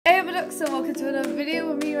folks, and welcome to another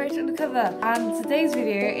video with me, Rachel Undercover. And today's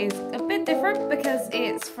video is a bit different because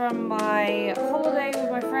it's from my holiday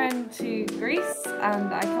with my friend to Greece,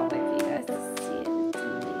 and I can't wait for you guys to see it.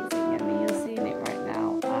 It's amazing. I mean, you're seeing it right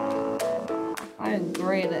now. I'm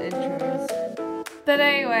great at intros. But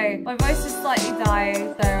anyway, my voice is slightly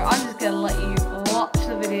dying, so I'm just gonna let you watch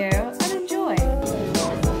the video and enjoy.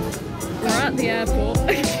 We're at the airport.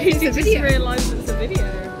 You just realised it's a video.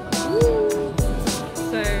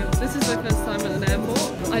 So this is my first time at an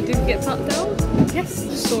airport. I didn't get sat down. Yes.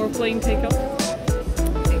 Just saw a plane take off.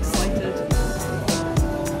 Excited.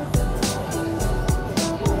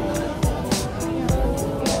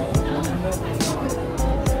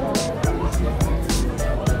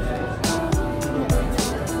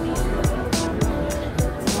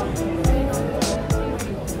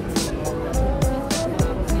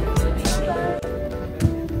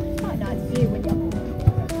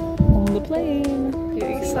 On the plane.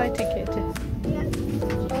 You're excited, Katie?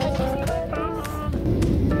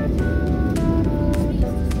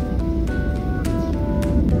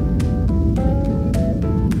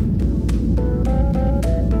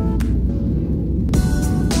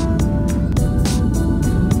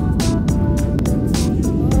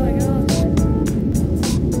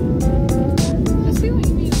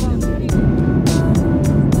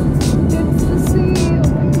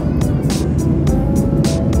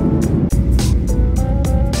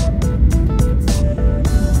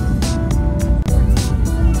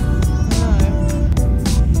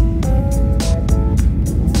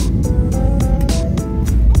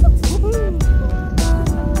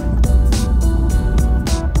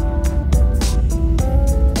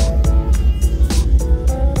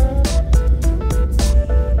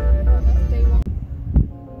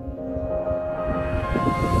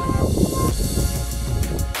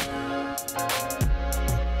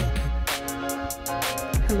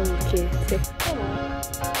 Hello, Katie. It's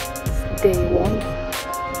day one.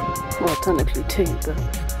 Well, technically two, but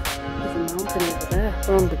there's a mountain over there.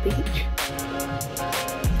 We're on the beach.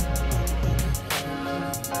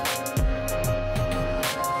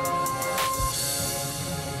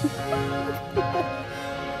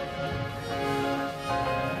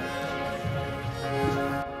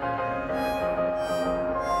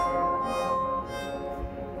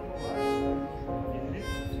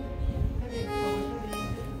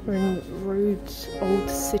 We're in Rhodes Old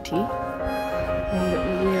City,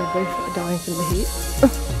 and we are both dying from the heat.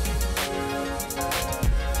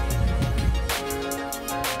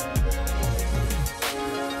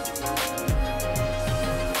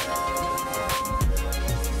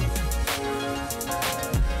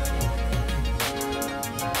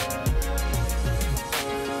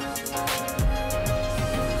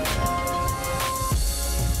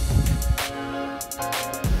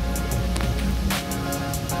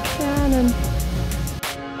 Cannon.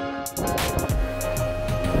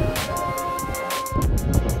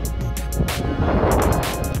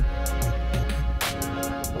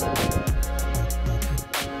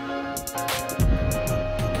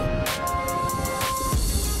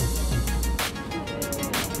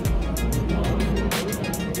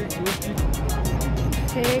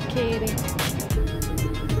 Hey, Katie.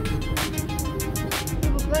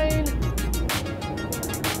 Plane.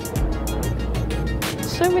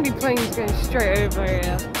 So many planes going straight over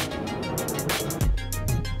here.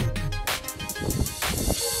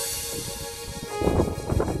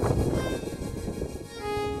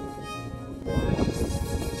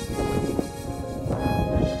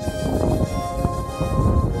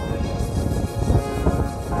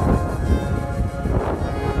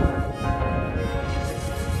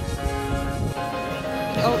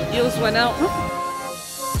 Oh, yours went out.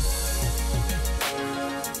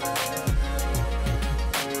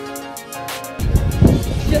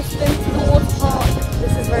 Just been to the water park.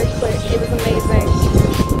 This is very quick. It was amazing.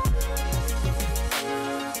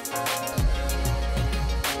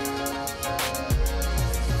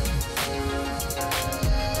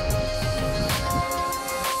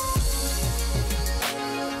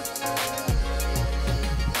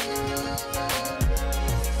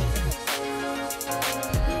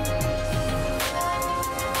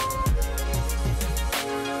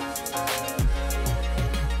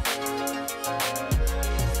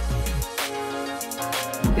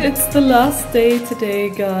 It's the last day today,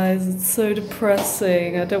 guys. It's so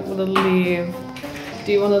depressing. I don't want to leave.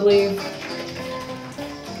 Do you want to leave?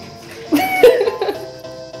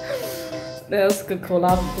 Let's go call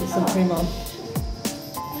out and put some cream on.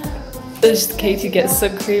 Just Katie gets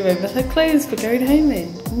some cream over her clothes for going home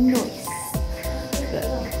in. Nice.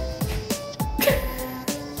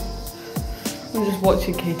 I'm just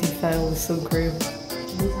watching Katie fail with sun cream.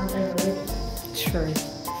 true.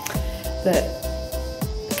 But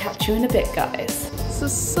catch you in a bit, guys. It's a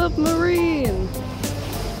submarine.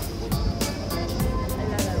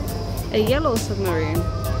 A yellow submarine.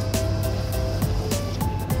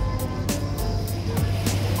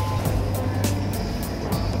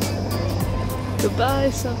 Goodbye,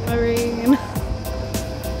 submarine.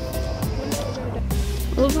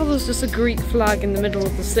 I love how there's just a Greek flag in the middle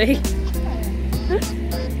of the sea.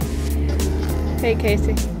 Hey,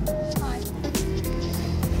 Katie. Hi.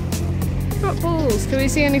 Got balls. Can we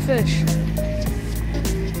see any fish?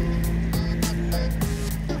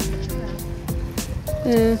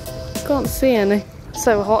 Yeah, can't see any.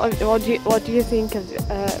 So, what do you think of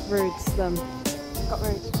Karud's then? Got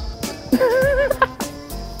rude.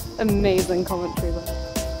 Amazing commentary there.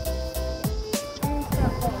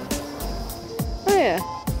 Oh yeah.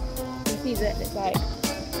 You see that it's like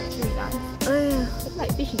 3 lines. Oh yeah. It's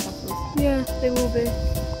like fishing tassels. Yeah, they will be.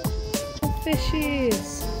 Oh,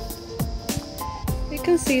 fishies. You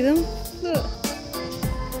can see them. Look.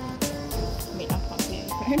 I mean, I can't see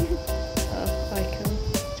anything.